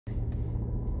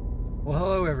Well,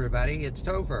 hello everybody, it's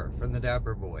Topher from the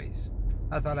Dapper Boys.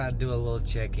 I thought I'd do a little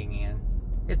checking in.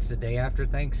 It's the day after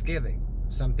Thanksgiving.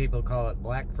 Some people call it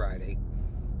Black Friday.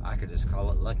 I could just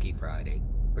call it Lucky Friday,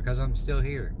 because I'm still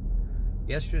here.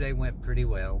 Yesterday went pretty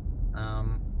well.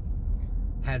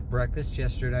 Had breakfast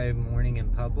yesterday morning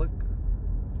in public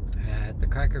at the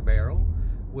Cracker Barrel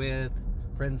with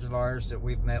friends of ours that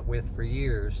we've met with for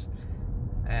years.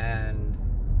 And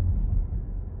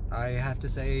I have to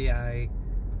say, I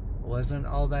wasn't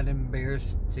all that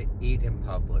embarrassed to eat in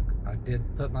public. I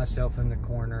did put myself in the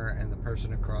corner, and the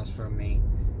person across from me,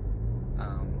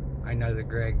 I know that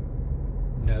Greg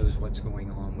knows what's going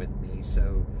on with me,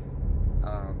 so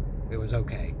it was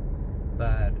okay.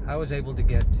 But I was able to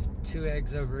get 2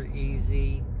 eggs over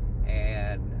easy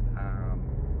and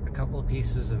a couple of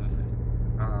pieces of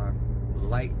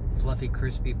light, fluffy,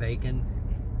 crispy bacon,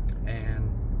 and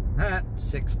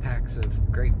 6 packs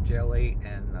of grape jelly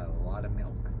and a lot of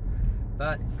milk.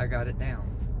 But I got it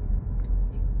down.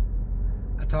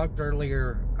 I talked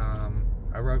earlier,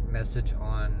 I wrote a message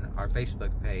on our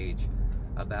Facebook page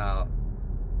about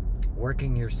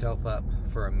working yourself up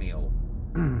for a meal.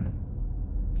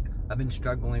 I've been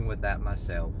struggling with that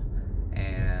myself,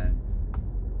 and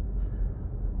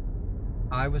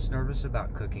I was nervous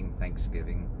about cooking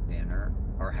Thanksgiving dinner,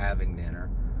 or having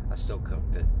dinner. I still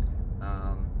cooked it,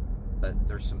 but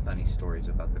there's some funny stories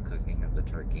about the cooking of the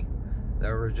turkey.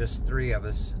 There were just 3 of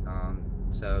us,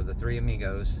 so the 3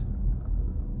 amigos,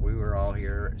 we were all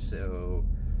here, so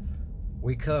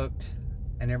we cooked,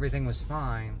 and everything was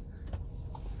fine.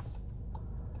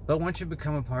 But once you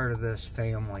become a part of this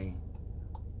family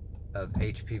of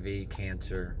HPV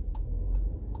cancer,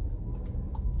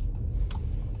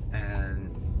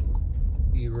 and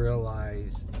you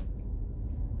realize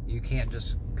you can't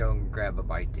just go and grab a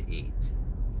bite to eat,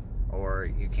 or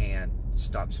you can't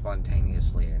stop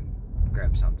spontaneously and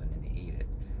grab something and eat it.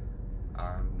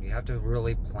 You have to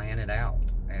really plan it out,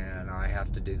 and I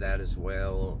have to do that as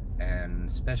well, and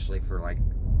especially for like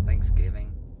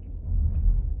Thanksgiving.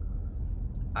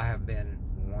 I have been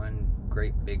one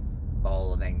great big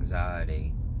ball of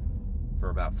anxiety for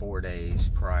about 4 days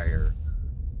prior,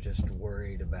 just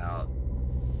worried about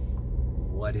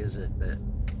what is it that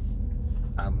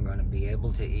I'm going to be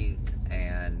able to eat,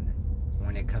 and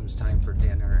when it comes time for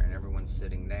dinner and everyone's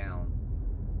sitting down,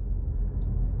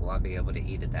 will I be able to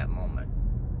eat at that moment?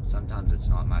 Sometimes it's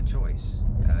not my choice.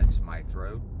 It's my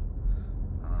throat.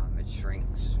 It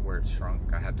shrinks where it's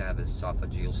shrunk. I have to have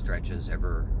esophageal stretches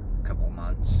every couple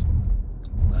months.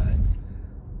 But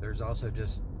there's also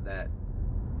just that,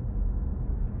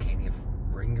 can you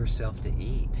bring yourself to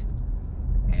eat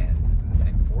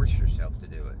and force yourself to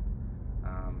do it?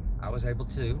 I was able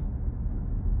to.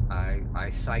 I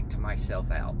psyched myself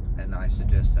out, and I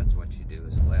suggest that's what you do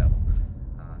as well.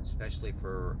 Especially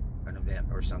for an event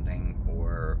or something,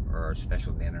 or a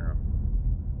special dinner.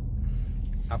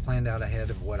 I planned out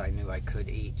ahead of what I knew I could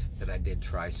eat, but I did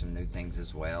try some new things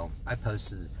as well. I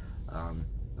posted a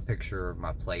picture of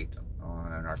my plate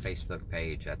on our Facebook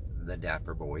page at the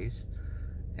Dapper Boys,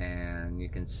 and you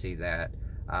can see that.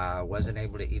 I wasn't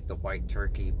able to eat the white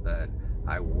turkey, but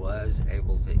I was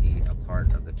able to eat a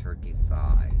part of the turkey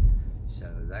thigh. So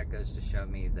that goes to show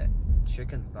me that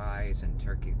chicken thighs and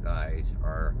turkey thighs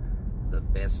are the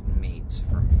best meats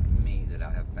for me that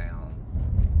I have found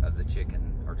of the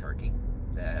chicken or turkey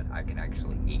that I can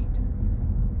actually eat.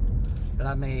 But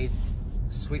I made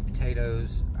sweet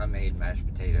potatoes, I made mashed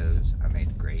potatoes, I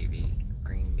made gravy,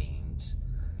 green beans,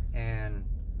 and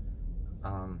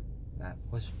that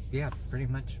was, yeah, pretty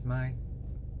much my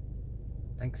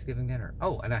Thanksgiving dinner.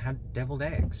 Oh, and I had deviled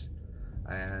eggs,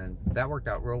 and that worked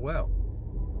out real well.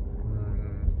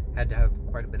 Had to have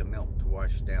quite a bit of milk to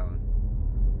wash down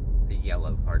the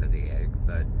yellow part of the egg,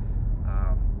 but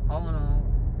all in all,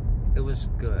 it was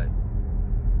good.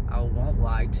 I won't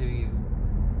lie to you.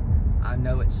 I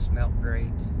know it smelled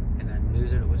great, and I knew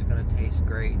that it was going to taste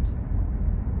great,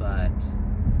 but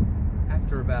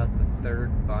after about the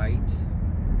 3rd bite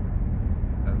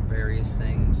of various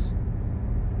things,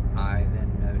 I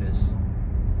then noticed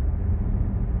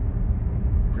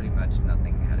pretty much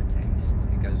nothing had a taste.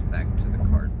 It goes back to the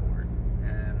cardboard,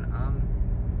 and I'm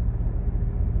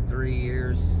 3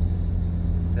 years,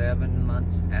 7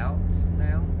 months out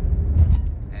now,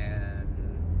 and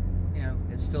you know,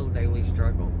 it's still a daily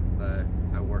struggle, but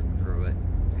I work through it,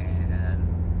 and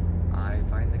I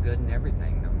find the good in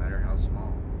everything, no matter how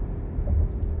small.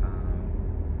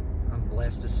 I'm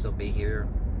blessed to still be here.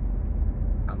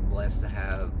 I'm blessed to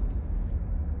have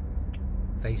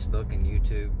Facebook and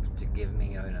YouTube to give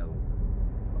me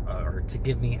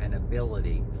an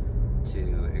ability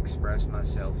to express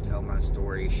myself, tell my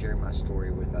story, share my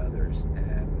story with others.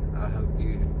 And I hope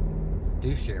you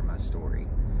do share my story,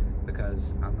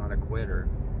 because I'm not a quitter.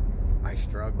 I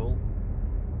struggle,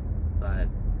 but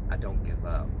I don't give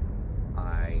up.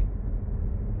 I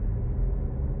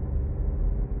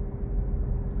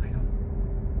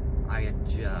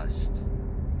adjust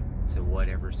to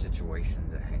whatever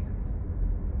situation's at hand.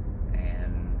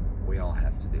 And we all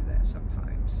have to do that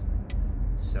sometimes.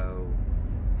 So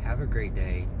have a great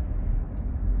day.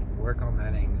 Work on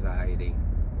that anxiety.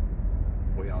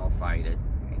 We all fight it,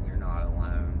 and you're not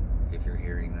alone if you're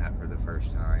hearing that for the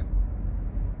first time.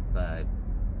 But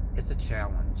it's a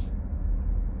challenge,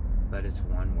 but it's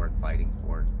one worth fighting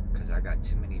for, because I got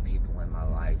too many people in my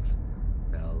life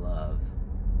that I love,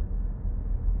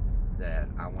 that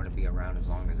I want to be around as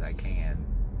long as I can.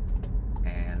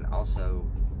 And also,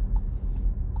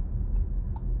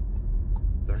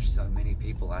 there's so many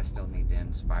people I still need to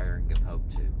inspire and give hope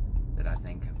to, that I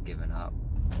think have given up,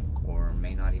 or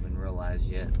may not even realize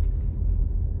yet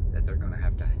that they're going to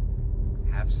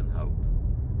have some hope,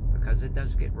 because it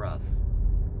does get rough,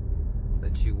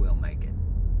 but you will make it.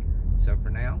 So for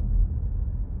now,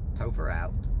 Topher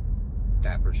out,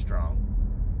 Dapper strong.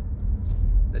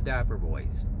 The Dapper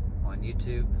Boys on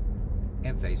YouTube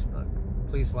and Facebook.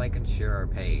 Please like and share our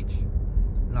page.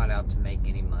 I'm not out to make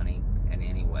any money in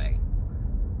any way.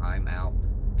 I'm out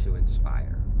to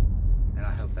inspire, and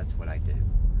I hope that's what I do.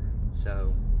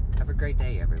 So have a great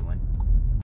day, everyone.